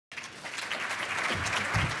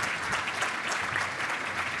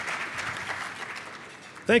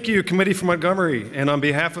Thank you, Committee for Montgomery, and on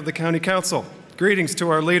behalf of the County Council, greetings to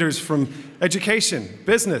our leaders from education,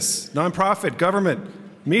 business, nonprofit, government,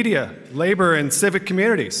 media, labor, and civic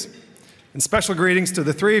communities. And special greetings to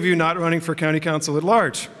the three of you not running for County Council at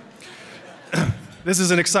large. This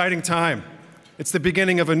is an exciting time. It's the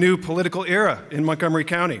beginning of a new political era in Montgomery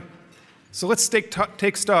County. So let's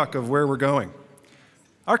take stock of where we're going.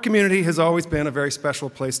 Our community has always been a very special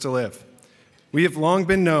place to live. We have long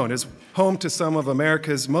been known as home to some of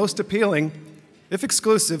America's most appealing, if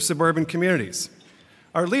exclusive, suburban communities.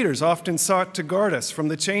 Our leaders often sought to guard us from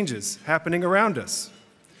the changes happening around us.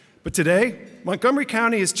 But today, Montgomery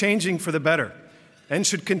County is changing for the better and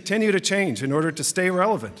should continue to change in order to stay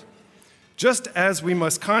relevant. Just as we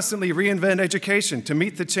must constantly reinvent education to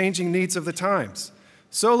meet the changing needs of the times,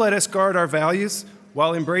 so let us guard our values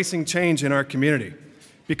while embracing change in our community.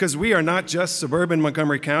 Because we are not just suburban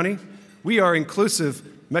Montgomery County, we are inclusive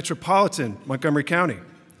metropolitan Montgomery County.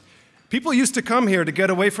 People used to come here to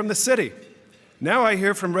get away from the city. Now I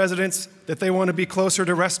hear from residents that they want to be closer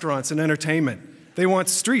to restaurants and entertainment. They want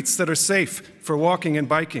streets that are safe for walking and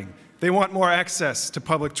biking. They want more access to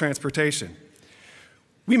public transportation.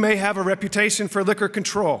 We may have a reputation for liquor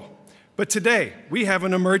control, but today we have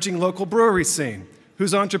an emerging local brewery scene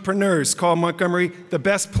whose entrepreneurs call Montgomery the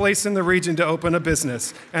best place in the region to open a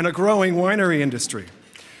business and a growing winery industry.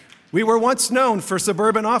 We were once known for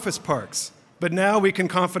suburban office parks, but now we can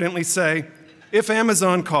confidently say, if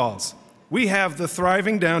Amazon calls, we have the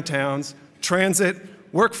thriving downtowns, transit,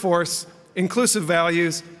 workforce, inclusive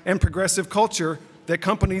values, and progressive culture that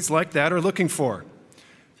companies like that are looking for.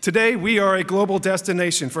 Today, we are a global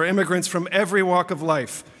destination for immigrants from every walk of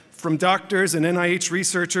life, from doctors and NIH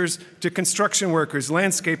researchers to construction workers,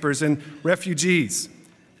 landscapers, and refugees.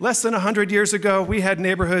 Less than 100 years ago, we had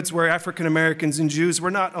neighborhoods where African Americans and Jews were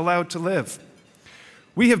not allowed to live.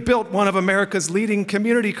 We have built one of America's leading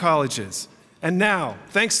community colleges, and now,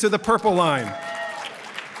 thanks to the Purple Line,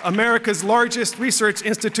 America's largest research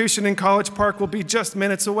institution in College Park will be just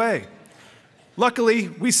minutes away. Luckily,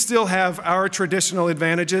 we still have our traditional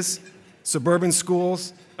advantages: suburban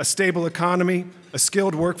schools, a stable economy, a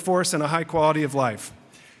skilled workforce, and a high quality of life.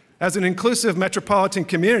 As an inclusive metropolitan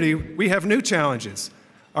community, we have new challenges.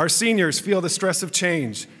 Our seniors feel the stress of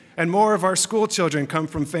change, and more of our school children come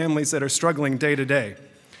from families that are struggling day to day.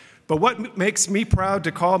 But what makes me proud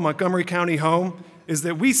to call Montgomery County home is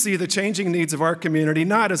that we see the changing needs of our community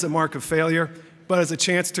not as a mark of failure, but as a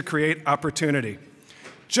chance to create opportunity.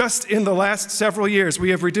 Just in the last several years,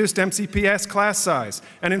 we have reduced MCPS class size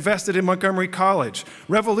and invested in Montgomery College,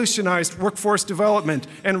 revolutionized workforce development,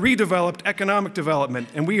 and redeveloped economic development,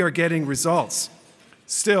 and we are getting results.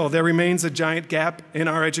 Still, there remains a giant gap in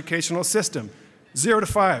our educational system, 0 to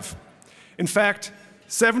 5. In fact,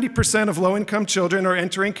 70% of low-income children are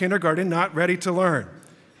entering kindergarten not ready to learn.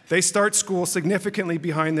 They start school significantly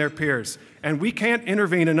behind their peers, and we can't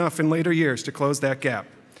intervene enough in later years to close that gap.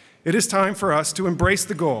 It is time for us to embrace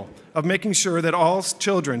the goal of making sure that all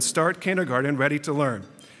children start kindergarten ready to learn.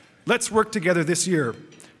 Let's work together this year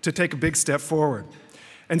to take a big step forward.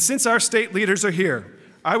 And since our state leaders are here,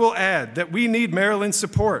 I will add that we need Maryland's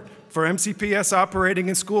support for MCPS operating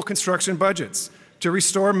and school construction budgets, to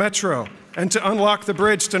restore Metro, and to unlock the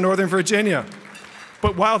bridge to Northern Virginia.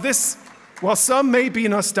 But while some may be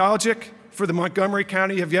nostalgic for the Montgomery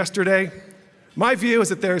County of yesterday, my view is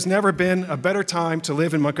that there has never been a better time to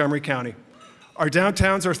live in Montgomery County. Our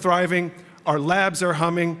downtowns are thriving, our labs are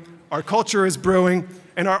humming, our culture is brewing,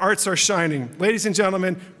 and our arts are shining. Ladies and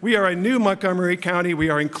gentlemen, we are a new Montgomery County. We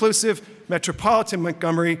are inclusive, metropolitan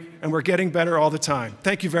Montgomery, and we're getting better all the time.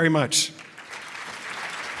 Thank you very much.